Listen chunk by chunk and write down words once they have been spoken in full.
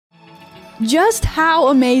Just how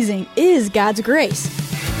amazing is God's grace?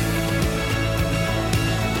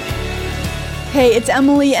 Hey, it's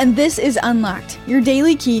Emily, and this is Unlocked, your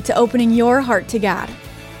daily key to opening your heart to God.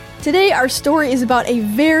 Today, our story is about a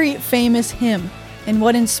very famous hymn and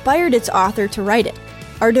what inspired its author to write it.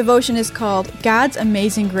 Our devotion is called God's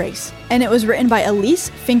Amazing Grace, and it was written by Elise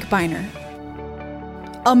Finkbeiner.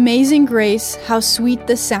 Amazing grace, how sweet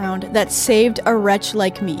the sound that saved a wretch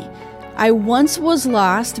like me. I once was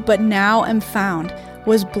lost, but now am found,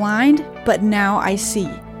 was blind, but now I see.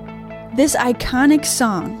 This iconic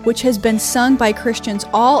song, which has been sung by Christians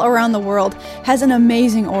all around the world, has an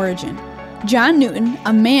amazing origin. John Newton,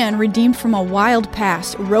 a man redeemed from a wild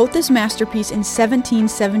past, wrote this masterpiece in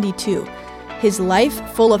 1772. His life,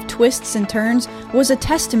 full of twists and turns, was a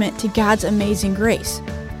testament to God's amazing grace.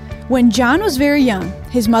 When John was very young,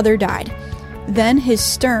 his mother died. Then his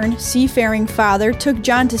stern, seafaring father took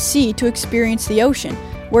John to sea to experience the ocean,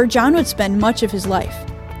 where John would spend much of his life.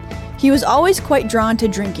 He was always quite drawn to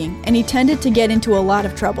drinking, and he tended to get into a lot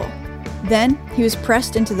of trouble. Then he was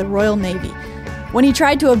pressed into the Royal Navy. When he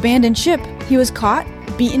tried to abandon ship, he was caught,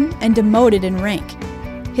 beaten, and demoted in rank.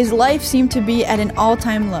 His life seemed to be at an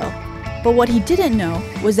all-time low, but what he didn't know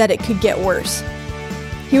was that it could get worse.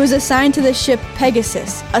 He was assigned to the ship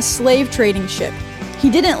Pegasus, a slave trading ship. He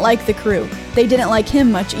didn't like the crew. They didn't like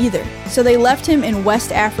him much either, so they left him in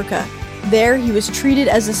West Africa. There he was treated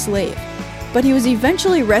as a slave, but he was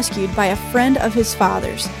eventually rescued by a friend of his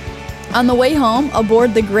father's. On the way home,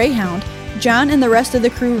 aboard the Greyhound, John and the rest of the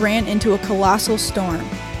crew ran into a colossal storm.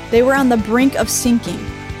 They were on the brink of sinking,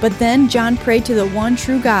 but then John prayed to the one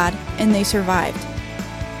true God, and they survived.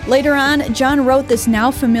 Later on, John wrote this now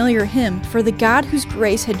familiar hymn for the God whose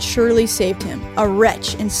grace had surely saved him, a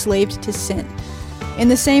wretch enslaved to sin. In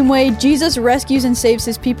the same way, Jesus rescues and saves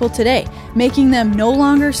his people today, making them no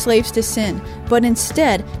longer slaves to sin, but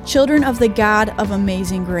instead children of the God of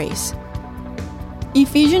amazing grace.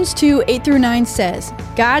 Ephesians 2:8-9 says,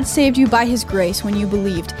 God saved you by his grace when you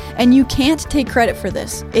believed, and you can't take credit for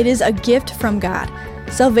this. It is a gift from God.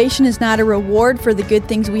 Salvation is not a reward for the good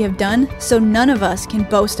things we have done, so none of us can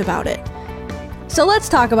boast about it. So let's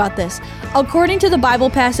talk about this. According to the Bible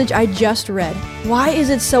passage I just read, why is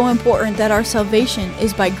it so important that our salvation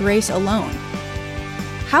is by grace alone?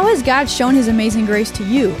 How has God shown his amazing grace to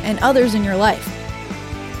you and others in your life?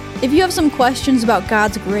 If you have some questions about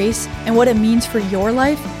God's grace and what it means for your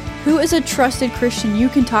life, who is a trusted Christian you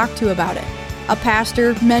can talk to about it? A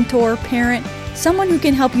pastor, mentor, parent, someone who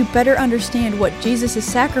can help you better understand what Jesus'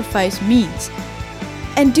 sacrifice means.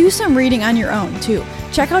 And do some reading on your own, too.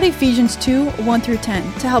 Check out Ephesians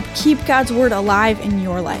 2:1-10 to help keep God's Word alive in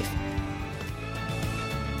your life.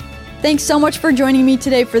 Thanks so much for joining me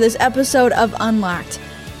today for this episode of Unlocked.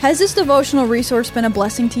 Has this devotional resource been a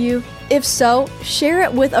blessing to you? If so, share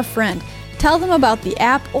it with a friend. Tell them about the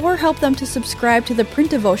app or help them to subscribe to the print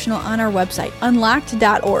devotional on our website,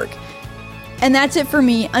 unlocked.org. And that's it for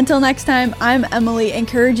me. Until next time, I'm Emily,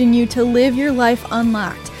 encouraging you to live your life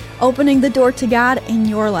unlocked, opening the door to God in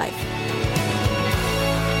your life.